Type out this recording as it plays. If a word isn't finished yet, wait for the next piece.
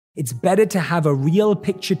It's better to have a real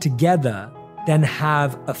picture together than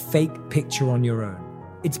have a fake picture on your own.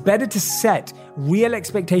 It's better to set real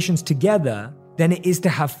expectations together than it is to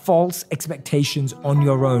have false expectations on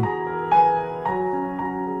your own.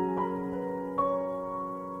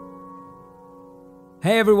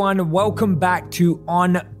 Hey everyone, welcome back to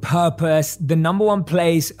On Purpose, the number one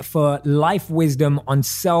place for life wisdom on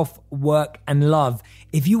self, work, and love.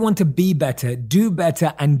 If you want to be better, do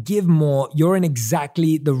better, and give more, you're in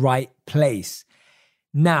exactly the right place.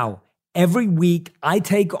 Now, every week I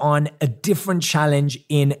take on a different challenge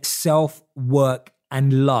in self, work,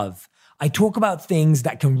 and love. I talk about things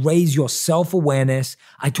that can raise your self-awareness.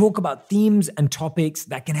 I talk about themes and topics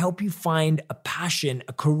that can help you find a passion,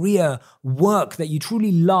 a career, work that you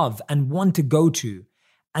truly love and want to go to.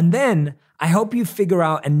 And then I help you figure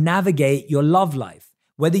out and navigate your love life,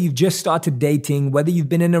 whether you've just started dating, whether you've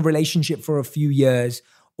been in a relationship for a few years,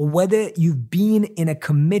 or whether you've been in a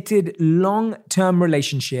committed long-term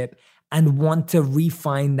relationship and want to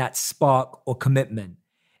refine that spark or commitment.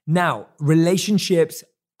 Now, relationships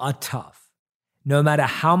are tough. No matter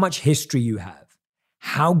how much history you have,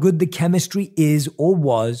 how good the chemistry is or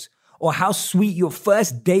was, or how sweet your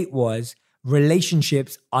first date was,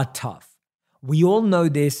 relationships are tough. We all know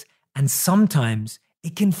this, and sometimes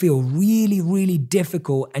it can feel really, really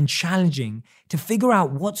difficult and challenging to figure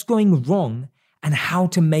out what's going wrong and how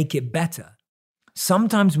to make it better.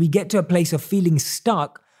 Sometimes we get to a place of feeling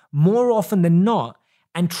stuck more often than not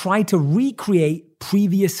and try to recreate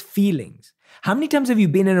previous feelings. How many times have you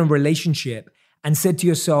been in a relationship and said to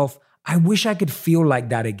yourself, I wish I could feel like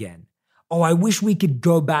that again? Oh, I wish we could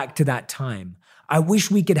go back to that time. I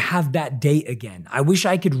wish we could have that date again. I wish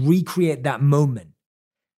I could recreate that moment.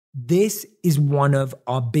 This is one of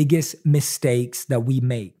our biggest mistakes that we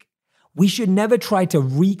make. We should never try to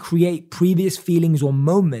recreate previous feelings or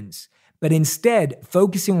moments, but instead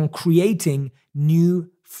focusing on creating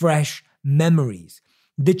new, fresh memories.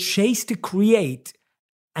 The chase to create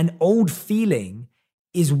an old feeling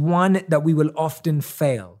is one that we will often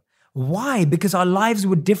fail. Why? Because our lives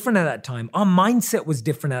were different at that time. Our mindset was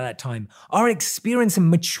different at that time. Our experience and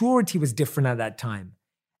maturity was different at that time.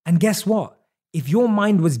 And guess what? If your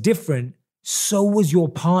mind was different, so was your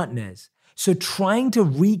partner's. So trying to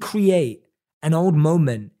recreate an old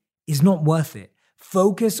moment is not worth it.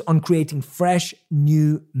 Focus on creating fresh,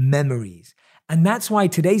 new memories. And that's why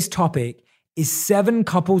today's topic is 7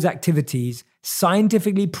 couples activities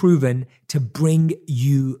scientifically proven to bring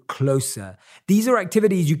you closer. These are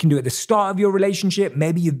activities you can do at the start of your relationship.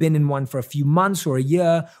 Maybe you've been in one for a few months or a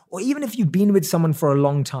year, or even if you've been with someone for a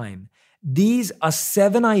long time. These are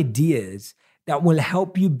 7 ideas that will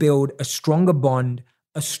help you build a stronger bond,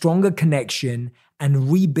 a stronger connection,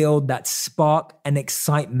 and rebuild that spark and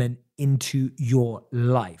excitement into your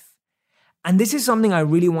life. And this is something I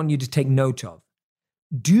really want you to take note of.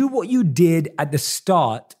 Do what you did at the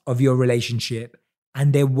start of your relationship,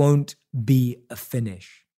 and there won't be a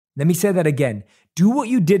finish. Let me say that again. Do what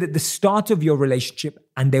you did at the start of your relationship,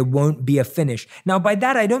 and there won't be a finish. Now, by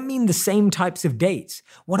that, I don't mean the same types of dates.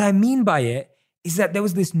 What I mean by it is that there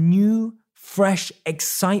was this new, fresh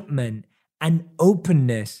excitement and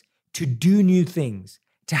openness to do new things,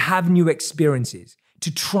 to have new experiences,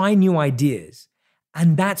 to try new ideas.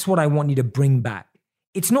 And that's what I want you to bring back.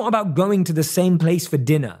 It's not about going to the same place for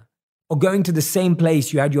dinner or going to the same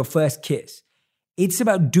place you had your first kiss. It's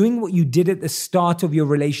about doing what you did at the start of your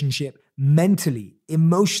relationship mentally,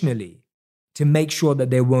 emotionally, to make sure that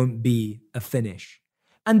there won't be a finish.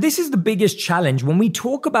 And this is the biggest challenge. When we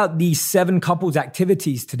talk about these 7 couples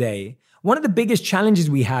activities today, one of the biggest challenges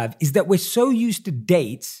we have is that we're so used to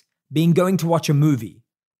dates being going to watch a movie,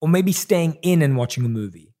 or maybe staying in and watching a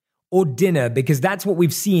movie, or dinner, because that's what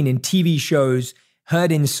we've seen in TV shows,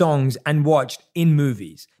 heard in songs, and watched in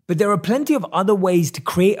movies. But there are plenty of other ways to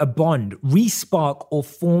create a bond, re-spark, or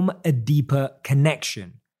form a deeper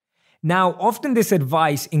connection. Now, often this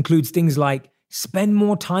advice includes things like spend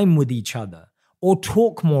more time with each other or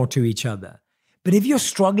talk more to each other. But if you're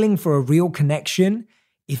struggling for a real connection,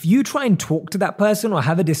 if you try and talk to that person or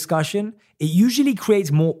have a discussion, it usually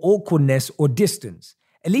creates more awkwardness or distance.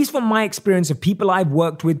 At least from my experience of people I've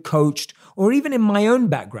worked with, coached, or even in my own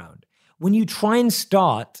background. When you try and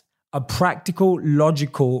start a practical,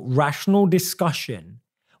 logical, rational discussion,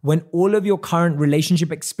 when all of your current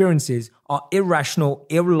relationship experiences are irrational,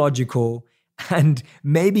 illogical, and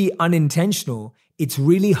maybe unintentional, it's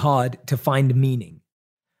really hard to find meaning.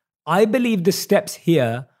 I believe the steps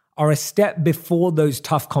here are a step before those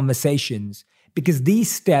tough conversations because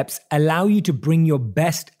these steps allow you to bring your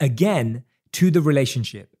best again to the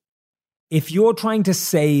relationship. If you're trying to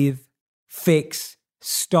save, fix,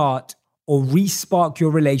 start, or re-spark your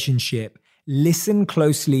relationship, listen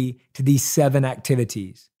closely to these 7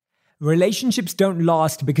 activities. Relationships don't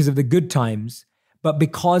last because of the good times, but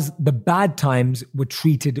because the bad times were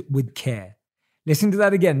treated with care. Listen to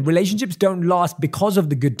that again. Relationships don't last because of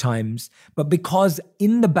the good times, but because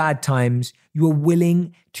in the bad times, you are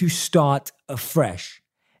willing to start afresh.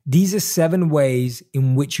 These are 7 ways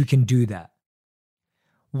in which you can do that.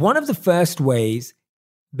 One of the first ways,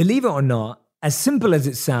 believe it or not, as simple as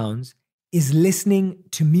it sounds, is listening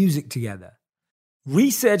to music together.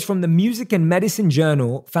 Research from the Music and Medicine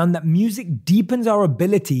Journal found that music deepens our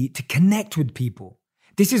ability to connect with people.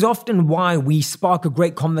 This is often why we spark a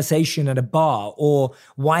great conversation at a bar, or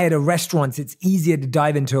why at a restaurant it's easier to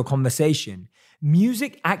dive into a conversation.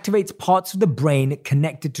 Music activates parts of the brain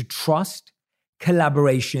connected to trust,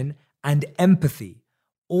 collaboration, and empathy,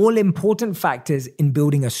 all important factors in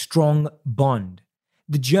building a strong bond.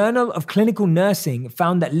 The Journal of Clinical Nursing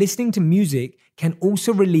found that listening to music can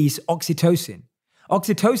also release oxytocin.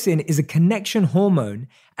 Oxytocin is a connection hormone,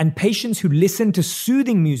 and patients who listened to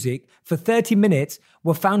soothing music for 30 minutes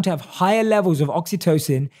were found to have higher levels of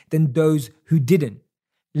oxytocin than those who didn't.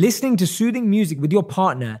 Listening to soothing music with your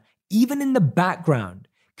partner, even in the background,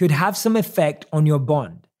 could have some effect on your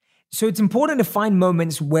bond. So it's important to find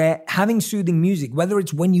moments where having soothing music, whether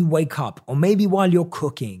it's when you wake up, or maybe while you're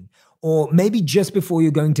cooking, or maybe just before you're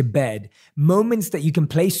going to bed, moments that you can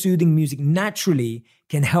play soothing music naturally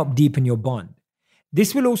can help deepen your bond.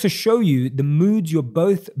 This will also show you the moods you're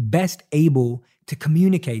both best able to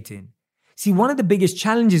communicate in. See, one of the biggest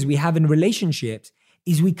challenges we have in relationships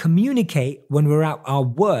is we communicate when we're at our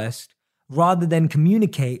worst rather than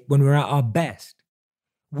communicate when we're at our best.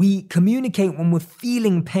 We communicate when we're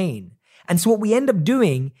feeling pain. And so what we end up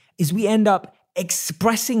doing is we end up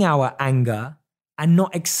expressing our anger and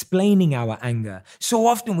not explaining our anger. So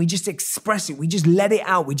often we just express it, we just let it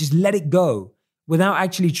out, we just let it go, without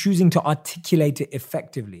actually choosing to articulate it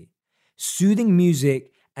effectively. Soothing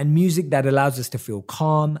music and music that allows us to feel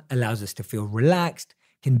calm, allows us to feel relaxed,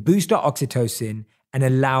 can boost our oxytocin and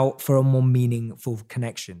allow for a more meaningful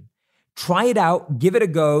connection. Try it out, give it a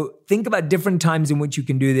go, think about different times in which you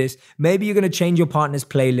can do this. Maybe you're going to change your partner's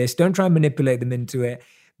playlist. Don't try and manipulate them into it,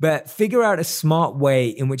 but figure out a smart way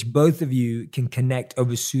in which both of you can connect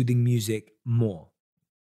over soothing music more.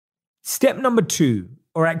 Step number 2,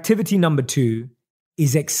 or activity number 2,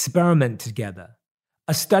 is experiment together.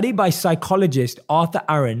 A study by psychologist Arthur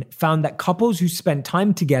Aron found that couples who spent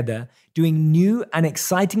time together doing new and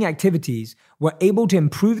exciting activities were able to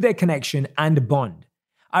improve their connection and bond.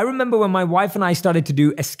 I remember when my wife and I started to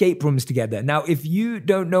do escape rooms together. Now, if you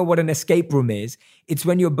don't know what an escape room is, it's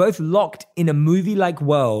when you're both locked in a movie-like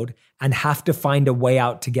world and have to find a way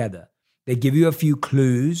out together. They give you a few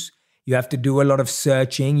clues. You have to do a lot of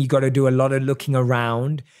searching. You got to do a lot of looking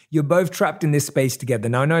around. You're both trapped in this space together.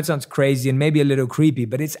 Now, I know it sounds crazy and maybe a little creepy,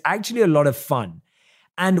 but it's actually a lot of fun.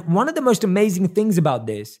 And one of the most amazing things about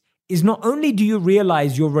this is not only do you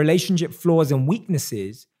realize your relationship flaws and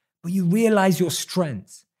weaknesses, but you realize your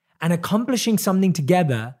strengths. And accomplishing something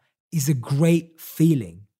together is a great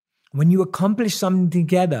feeling. When you accomplish something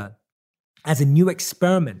together as a new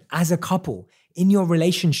experiment, as a couple, in your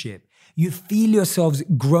relationship, you feel yourselves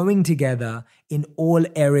growing together in all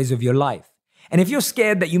areas of your life. And if you're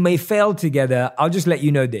scared that you may fail together, I'll just let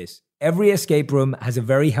you know this. Every escape room has a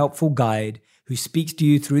very helpful guide who speaks to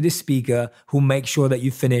you through the speaker, who'll make sure that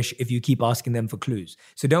you finish if you keep asking them for clues.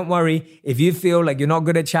 So don't worry, if you feel like you're not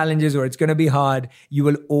good at challenges or it's going to be hard, you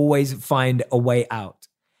will always find a way out.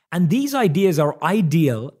 And these ideas are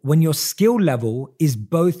ideal when your skill level is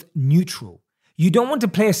both neutral. You don't want to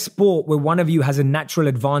play a sport where one of you has a natural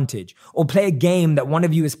advantage or play a game that one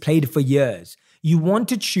of you has played for years. You want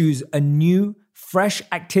to choose a new, fresh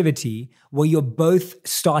activity where you're both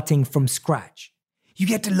starting from scratch. You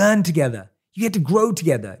get to learn together. You get to grow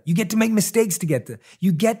together. You get to make mistakes together.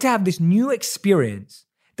 You get to have this new experience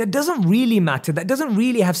that doesn't really matter, that doesn't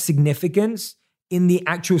really have significance in the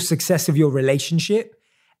actual success of your relationship.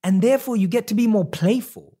 And therefore, you get to be more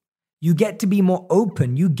playful. You get to be more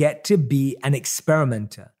open. You get to be an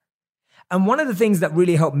experimenter. And one of the things that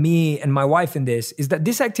really helped me and my wife in this is that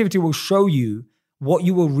this activity will show you what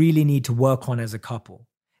you will really need to work on as a couple.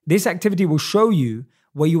 This activity will show you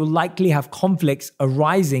where you will likely have conflicts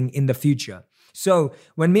arising in the future. So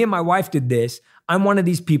when me and my wife did this, I'm one of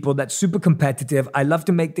these people that's super competitive. I love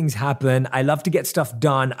to make things happen. I love to get stuff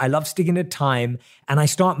done. I love sticking to time, and I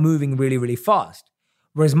start moving really, really fast.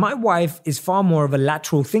 Whereas my wife is far more of a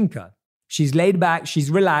lateral thinker. She's laid back,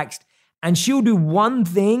 she's relaxed, and she'll do one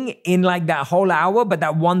thing in like that whole hour, but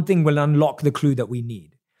that one thing will unlock the clue that we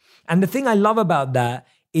need. And the thing I love about that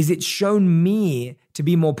is it's shown me to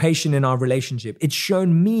be more patient in our relationship. It's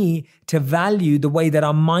shown me to value the way that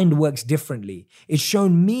our mind works differently. It's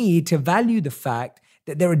shown me to value the fact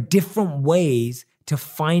that there are different ways to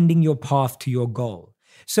finding your path to your goal.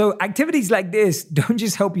 So activities like this don't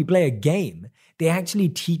just help you play a game. They actually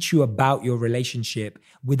teach you about your relationship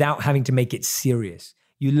without having to make it serious.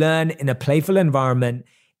 You learn in a playful environment,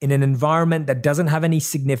 in an environment that doesn't have any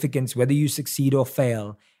significance, whether you succeed or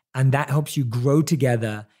fail. And that helps you grow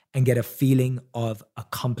together and get a feeling of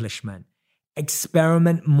accomplishment.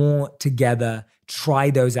 Experiment more together. Try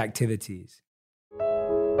those activities.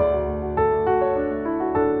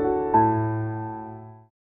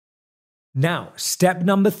 Now, step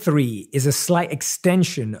number 3 is a slight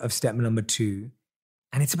extension of step number 2,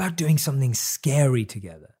 and it's about doing something scary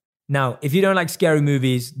together. Now, if you don't like scary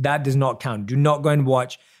movies, that does not count. Do not go and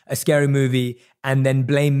watch a scary movie and then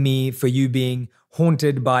blame me for you being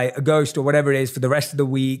haunted by a ghost or whatever it is for the rest of the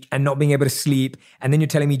week and not being able to sleep. And then you're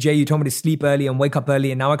telling me, Jay, you told me to sleep early and wake up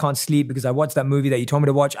early and now I can't sleep because I watched that movie that you told me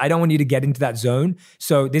to watch. I don't want you to get into that zone.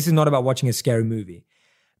 So this is not about watching a scary movie.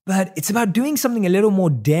 But it's about doing something a little more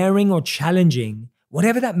daring or challenging,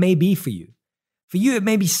 whatever that may be for you. For you, it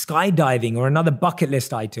may be skydiving or another bucket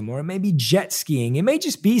list item, or it may be jet skiing. It may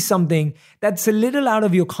just be something that's a little out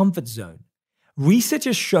of your comfort zone. Research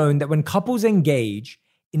has shown that when couples engage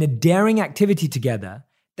in a daring activity together,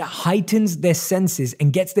 that heightens their senses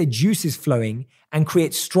and gets their juices flowing and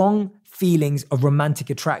creates strong feelings of romantic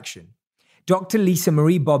attraction. Dr. Lisa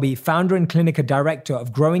Marie Bobby, founder and clinical director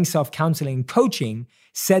of Growing Self-Counseling and Coaching,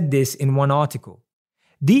 said this in one article.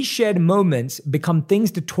 These shared moments become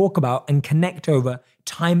things to talk about and connect over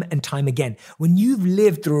time and time again. When you've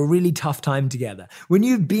lived through a really tough time together, when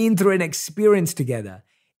you've been through an experience together,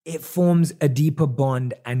 it forms a deeper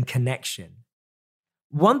bond and connection.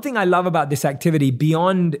 One thing I love about this activity,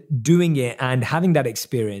 beyond doing it and having that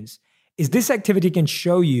experience, is this activity can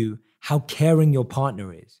show you how caring your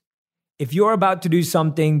partner is. If you're about to do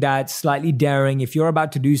something that's slightly daring, if you're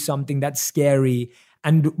about to do something that's scary,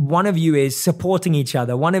 and one of you is supporting each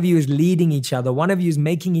other, one of you is leading each other, one of you is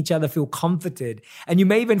making each other feel comforted, and you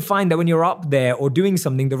may even find that when you're up there or doing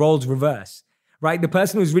something, the roles reverse, right? The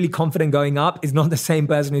person who's really confident going up is not the same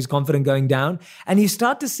person who's confident going down, and you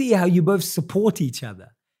start to see how you both support each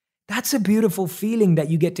other. That's a beautiful feeling that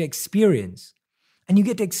you get to experience. And you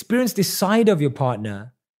get to experience this side of your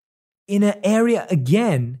partner in an area,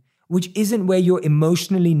 again, which isn't where you're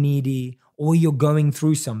emotionally needy or you're going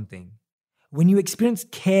through something. When you experience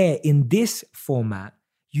care in this format,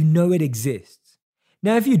 you know it exists.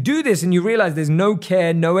 Now, if you do this and you realize there's no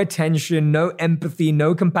care, no attention, no empathy,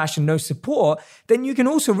 no compassion, no support, then you can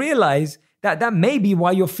also realize that that may be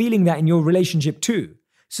why you're feeling that in your relationship too.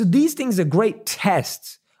 So these things are great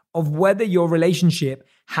tests of whether your relationship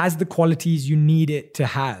has the qualities you need it to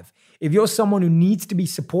have. If you're someone who needs to be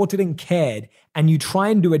supported and cared, and you try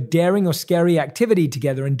and do a daring or scary activity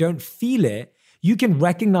together and don't feel it, you can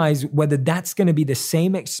recognize whether that's going to be the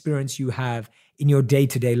same experience you have in your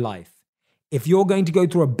day-to-day life. If you're going to go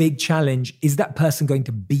through a big challenge, is that person going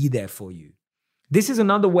to be there for you? This is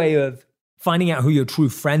another way of finding out who your true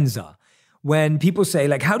friends are. When people say,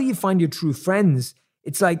 like, how do you find your true friends?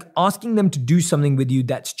 It's like asking them to do something with you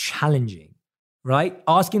that's challenging, right?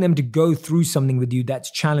 Asking them to go through something with you that's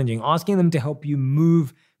challenging. Asking them to help you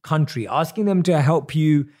move country. Asking them to help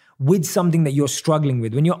you with something that you're struggling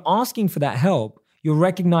with. When you're asking for that help, you're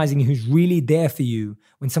recognizing who's really there for you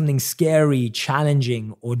when something's scary,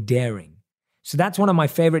 challenging, or daring. So that's one of my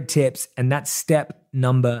favorite tips, and that's step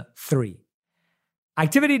number 3.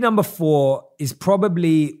 Activity number 4 is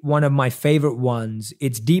probably one of my favorite ones.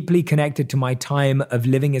 It's deeply connected to my time of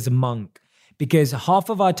living as a monk, because half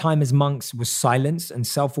of our time as monks was silence and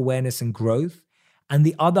self-awareness and growth, and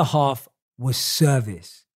the other half was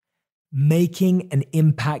service, making an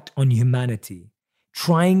impact on humanity,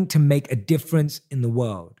 trying to make a difference in the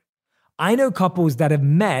world. I know couples that have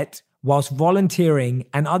met whilst volunteering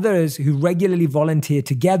and others who regularly volunteer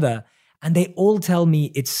together, and they all tell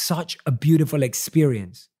me it's such a beautiful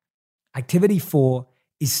experience. Activity 4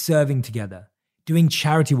 is serving together, doing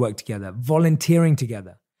charity work together, volunteering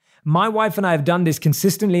together. My wife and I have done this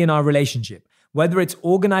consistently in our relationship, whether it's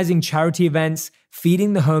organizing charity events,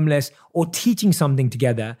 feeding the homeless, or teaching something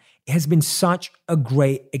together. It has been such a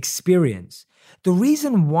great experience. The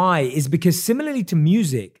reason why is because, similarly to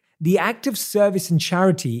music, the act of service and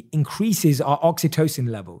charity increases our oxytocin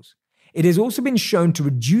levels. It has also been shown to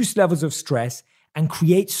reduce levels of stress and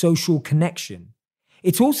create social connection.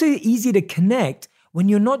 It's also easy to connect when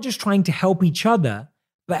you're not just trying to help each other,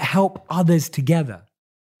 but help others together.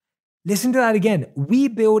 Listen to that again. We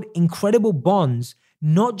build incredible bonds,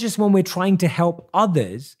 not just when we're trying to help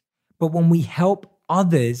others, but when we help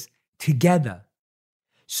others together.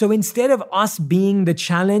 So instead of us being the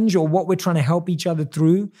challenge or what we're trying to help each other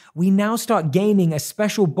through, we now start gaining a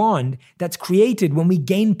special bond that's created when we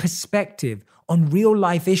gain perspective on real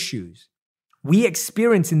life issues. We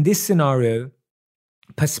experience in this scenario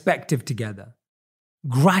perspective together,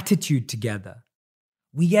 gratitude together.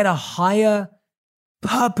 We get a higher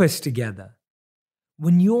purpose together.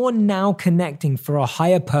 When you're now connecting for a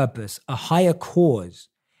higher purpose, a higher cause,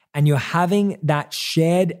 and you're having that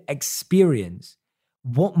shared experience,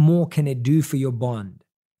 what more can it do for your bond?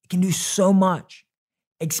 It can do so much.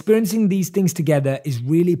 Experiencing these things together is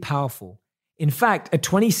really powerful. In fact, a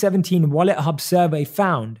 2017 Wallet Hub survey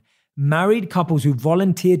found married couples who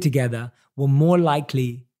volunteered together were more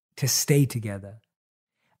likely to stay together.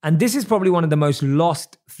 And this is probably one of the most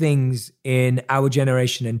lost things in our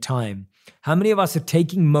generation and time. How many of us are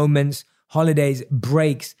taking moments, holidays,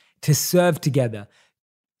 breaks to serve together?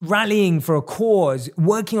 Rallying for a cause,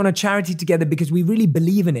 working on a charity together because we really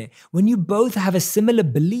believe in it. When you both have a similar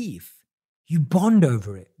belief, you bond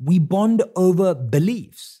over it. We bond over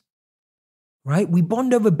beliefs, right? We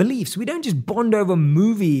bond over beliefs. We don't just bond over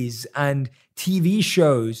movies and TV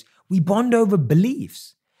shows. We bond over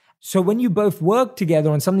beliefs. So when you both work together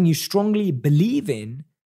on something you strongly believe in,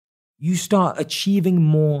 you start achieving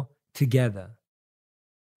more together.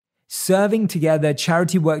 Serving together,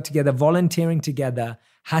 charity work together, volunteering together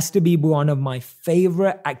has to be one of my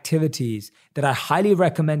favorite activities that I highly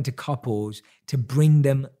recommend to couples to bring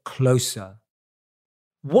them closer.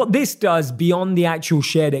 What this does beyond the actual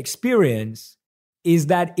shared experience is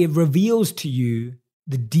that it reveals to you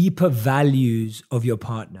the deeper values of your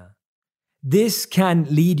partner. This can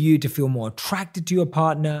lead you to feel more attracted to your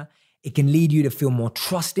partner. It can lead you to feel more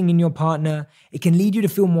trusting in your partner. It can lead you to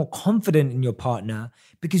feel more confident in your partner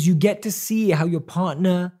because you get to see how your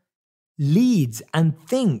partner leads and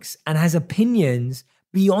thinks and has opinions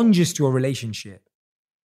beyond just your relationship.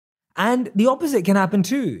 And the opposite can happen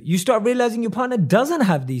too. You start realizing your partner doesn't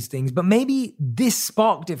have these things, but maybe this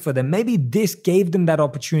sparked it for them. Maybe this gave them that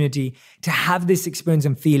opportunity to have this experience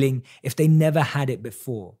and feeling if they never had it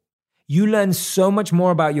before. You learn so much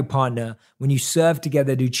more about your partner when you serve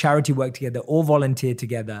together, do charity work together, or volunteer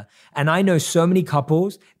together. And I know so many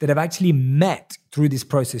couples that have actually met through this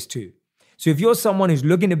process too. So if you're someone who's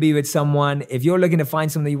looking to be with someone, if you're looking to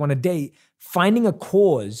find someone that you want to date, finding a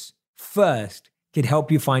cause first could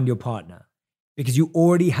help you find your partner because you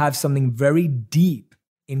already have something very deep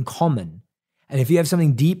in common. And if you have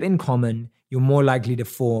something deep in common, you're more likely to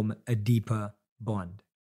form a deeper bond.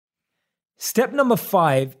 Step number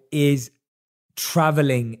 5 is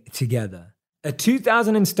traveling together. A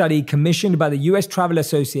 2000 study commissioned by the US Travel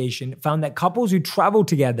Association found that couples who travel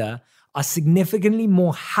together are significantly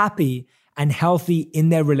more happy and healthy in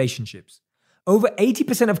their relationships. Over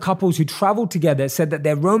 80% of couples who traveled together said that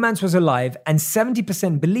their romance was alive, and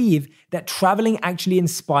 70% believe that traveling actually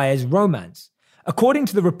inspires romance. According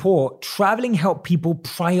to the report, traveling helped people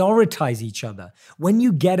prioritize each other. When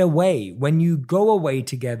you get away, when you go away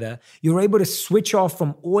together, you're able to switch off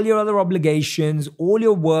from all your other obligations, all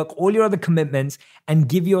your work, all your other commitments, and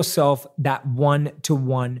give yourself that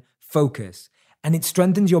one-to-one focus. And it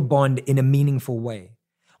strengthens your bond in a meaningful way.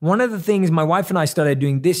 One of the things my wife and I started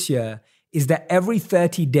doing this year is that every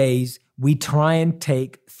 30 days, we try and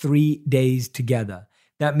take 3 days together.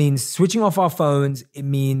 That means switching off our phones. It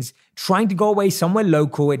means trying to go away somewhere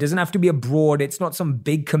local. It doesn't have to be abroad. It's not some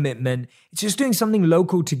big commitment. It's just doing something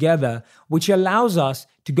local together, which allows us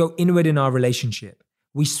to go inward in our relationship.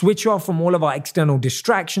 We switch off from all of our external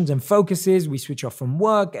distractions and focuses. We switch off from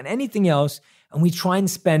work and anything else, and we try and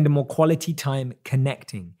spend more quality time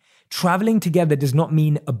connecting. Traveling together does not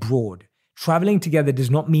mean abroad. Traveling together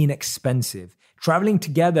does not mean expensive. Traveling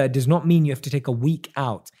together does not mean you have to take a week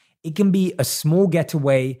out. It can be a small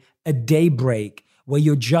getaway, a day break where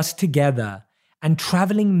you're just together. And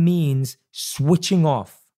traveling means switching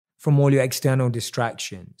off from all your external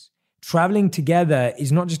distractions. Traveling together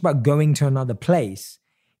is not just about going to another place.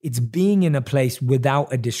 It's being in a place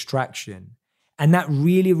without a distraction. And that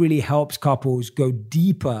really, really helps couples go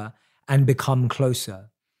deeper and become closer.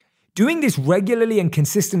 Doing this regularly and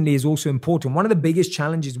consistently is also important. One of the biggest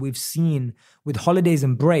challenges we've seen with holidays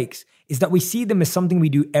and breaks is that we see them as something we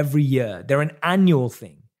do every year. They're an annual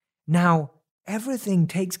thing. Now, everything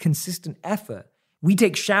takes consistent effort. We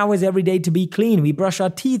take showers every day to be clean. We brush our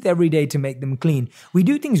teeth every day to make them clean. We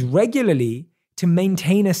do things regularly to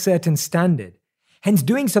maintain a certain standard. Hence,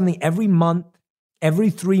 doing something every month, every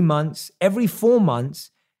 3 months, every 4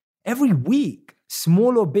 months, every week,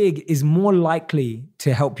 small or big, is more likely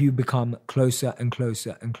to help you become closer and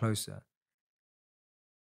closer and closer.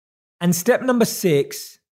 And step number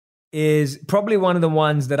 6 is probably one of the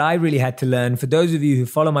ones that I really had to learn. For those of you who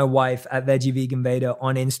follow my wife at Veggie Vegan Vader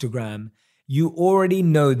on Instagram, you already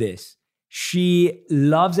know this. She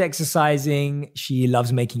loves exercising. She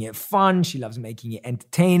loves making it fun. She loves making it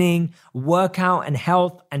entertaining. Workout and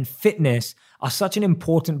health and fitness are such an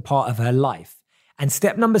important part of her life. And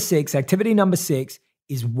step number 6, activity number 6,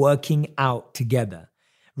 is working out together.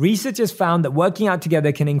 Research has found that working out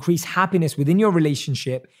together can increase happiness within your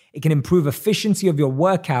relationship. It can improve efficiency of your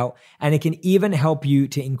workout, and it can even help you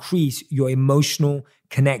to increase your emotional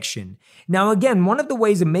connection. Now, again, one of the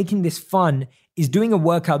ways of making this fun is doing a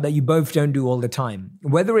workout that you both don't do all the time.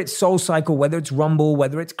 Whether it's SoulCycle, whether it's Rumble,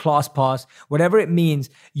 whether it's ClassPass, whatever it means,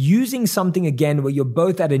 using something again where you're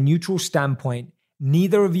both at a neutral standpoint,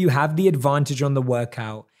 neither of you have the advantage on the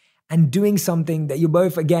workout, and doing something that you're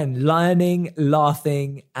both, again, learning,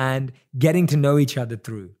 laughing, and getting to know each other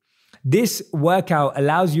through. This workout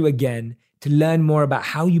allows you, again, to learn more about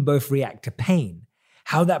how you both react to pain,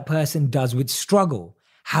 how that person does with struggle,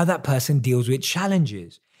 how that person deals with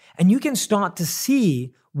challenges. And you can start to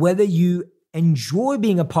see whether you enjoy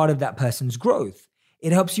being a part of that person's growth.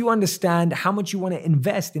 It helps you understand how much you want to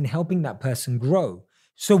invest in helping that person grow.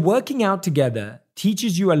 So working out together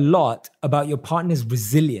teaches you a lot about your partner's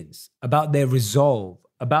resilience, about their resolve,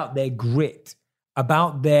 about their grit,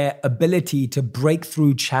 about their ability to break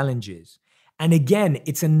through challenges. And again,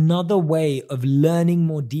 it's another way of learning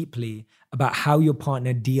more deeply about how your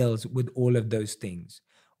partner deals with all of those things.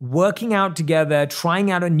 Working out together,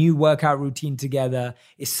 trying out a new workout routine together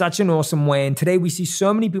is such an awesome way. And today we see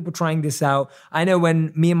so many people trying this out. I know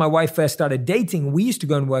when me and my wife first started dating, we used to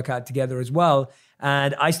go and work out together as well.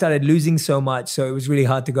 And I started losing so much, so it was really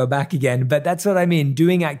hard to go back again. But that's what I mean,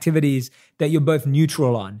 doing activities that you're both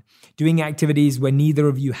neutral on. Doing activities where neither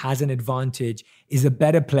of you has an advantage is a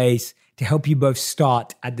better place to help you both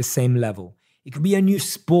start at the same level. It could be a new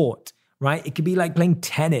sport, right? It could be like playing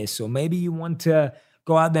tennis, or maybe you want to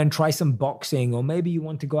go out there and try some boxing, or maybe you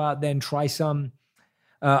want to go out there and try some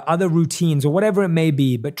other routines, or whatever it may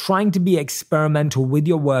be. But trying to be experimental with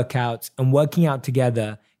your workouts and working out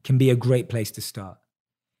together can be a great place to start.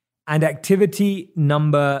 And activity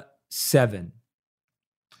number 7.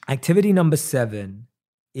 Activity number 7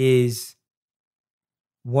 is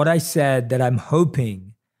what I said that I'm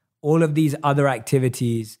hoping all of these other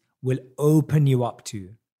activities will open you up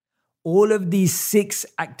to. All of these 6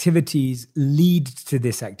 activities lead to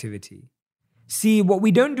this activity. See, what we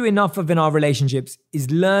don't do enough of in our relationships is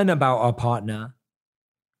learn about our partner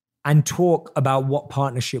and talk about what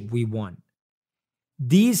partnership we want.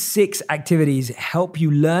 These 6 activities help you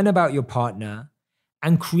learn about your partner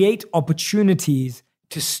and create opportunities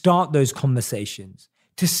to start those conversations,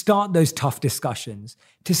 to start those tough discussions,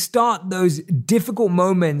 to start those difficult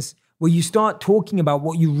moments where you start talking about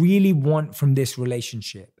what you really want from this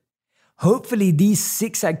relationship. Hopefully, these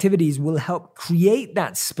 6 activities will help create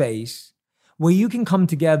that space where you can come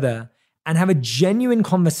together and have a genuine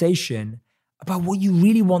conversation about what you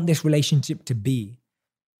really want this relationship to be.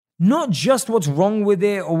 Not just what's wrong with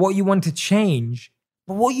it or what you want to change,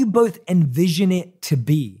 but what you both envision it to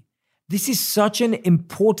be. This is such an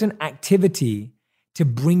important activity to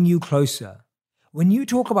bring you closer. When you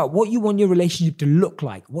talk about what you want your relationship to look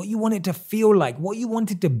like, what you want it to feel like, what you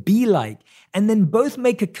want it to be like, and then both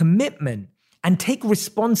make a commitment and take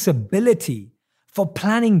responsibility for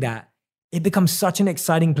planning that, it becomes such an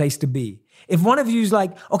exciting place to be. If one of you is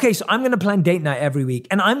like, okay, so I'm going to plan date night every week,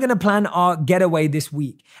 and I'm going to plan our getaway this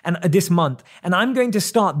week and this month, and I'm going to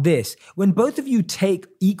start this. When both of you take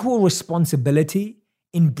equal responsibility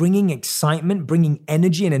in bringing excitement, bringing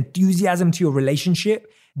energy and enthusiasm to your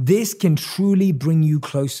relationship, this can truly bring you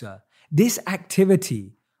closer. This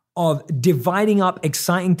activity of dividing up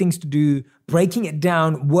exciting things to do, breaking it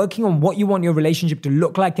down, working on what you want your relationship to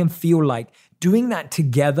look like and feel like, doing that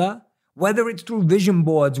together, whether it's through vision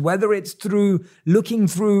boards, whether it's through looking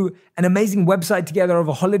through an amazing website together of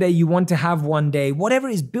a holiday you want to have one day, whatever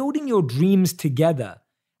it is, building your dreams together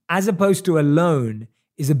as opposed to alone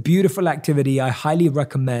is a beautiful activity I highly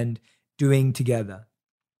recommend doing together.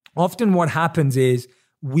 Often what happens is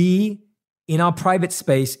we, in our private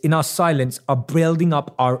space, in our silence, are building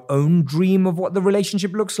up our own dream of what the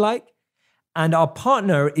relationship looks like. And our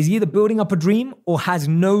partner is either building up a dream or has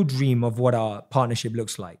no dream of what our partnership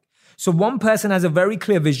looks like. So one person has a very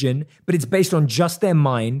clear vision, but it's based on just their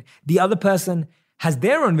mind. The other person has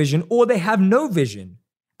their own vision or they have no vision.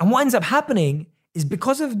 And what ends up happening is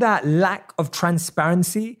because of that lack of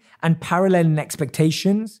transparency and paralleling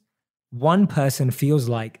expectations, one person feels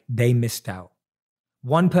like they missed out.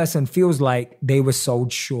 One person feels like they were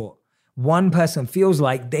sold short. One person feels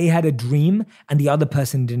like they had a dream and the other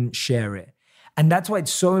person didn't share it. And that's why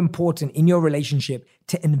it's so important in your relationship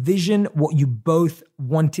to envision what you both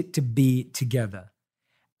want it to be together.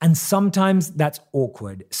 And sometimes that's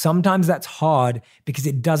awkward. Sometimes that's hard because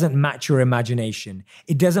it doesn't match your imagination.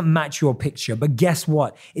 It doesn't match your picture. But guess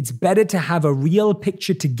what? It's better to have a real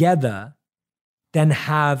picture together than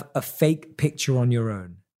have a fake picture on your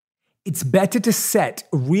own. It's better to set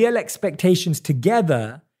real expectations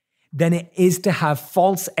together than it is to have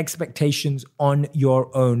false expectations on your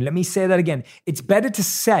own. Let me say that again. It's better to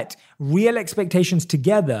set real expectations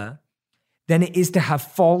together than it is to have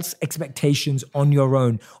false expectations on your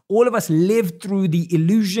own. All of us live through the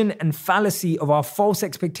illusion and fallacy of our false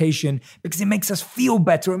expectation because it makes us feel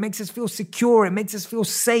better, it makes us feel secure, it makes us feel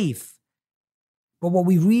safe. But what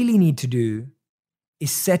we really need to do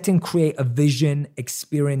is set and create a vision,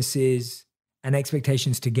 experiences, and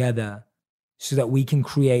expectations together so that we can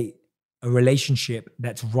create a relationship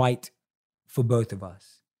that's right for both of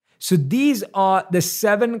us. So these are the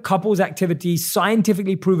 7 couples activities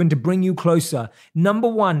scientifically proven to bring you closer. Number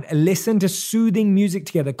 1, listen to soothing music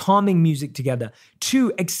together, calming music together.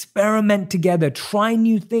 2, experiment together, try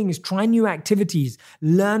new things, try new activities,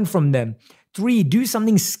 learn from them. 3, do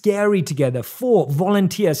something scary together. 4,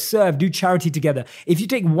 volunteer, serve, do charity together. If you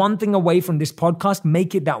take one thing away from this podcast,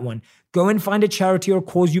 make it that one. Go and find a charity or a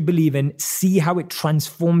cause you believe in. See how it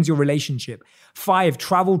transforms your relationship. 5,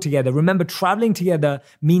 travel together. Remember, traveling together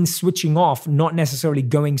means switching off, not necessarily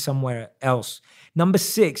going somewhere else. Number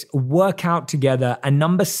 6, work out together. And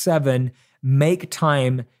number 7, make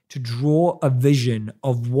time to draw a vision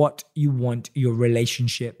of what you want your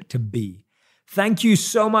relationship to be. Thank you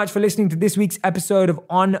so much for listening to this week's episode of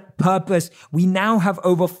On Purpose. We now have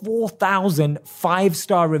over 4,000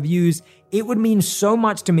 5-star reviews. It would mean so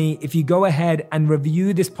much to me if you go ahead and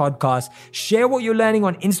review this podcast. Share what you're learning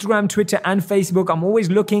on Instagram, Twitter, and Facebook. I'm always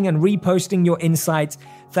looking and reposting your insights.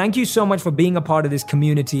 Thank you so much for being a part of this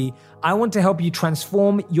community. I want to help you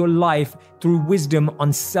transform your life through wisdom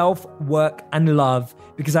on self, work, and love,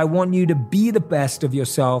 because I want you to be the best of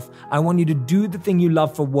yourself. I want you to do the thing you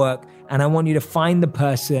love for work, and I want you to find the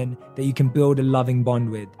person that you can build a loving bond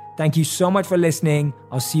with. Thank you so much for listening.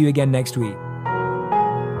 I'll see you again next week.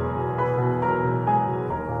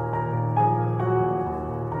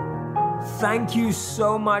 Thank you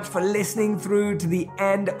so much for listening through to the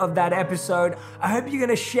end of that episode. I hope you're going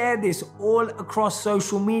to share this all across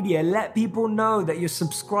social media. Let people know that you're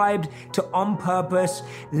subscribed to On Purpose.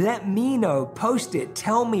 Let me know. Post it.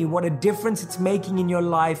 Tell me what a difference it's making in your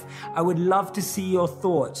life. I would love to see your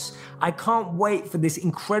thoughts. I can't wait for this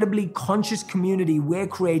incredibly conscious community we're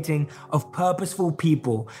creating of purposeful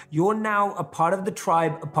people. You're now a part of the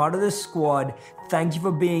tribe, a part of the squad. Thank you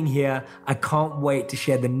for being here. I can't wait to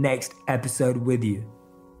share the next episode with you.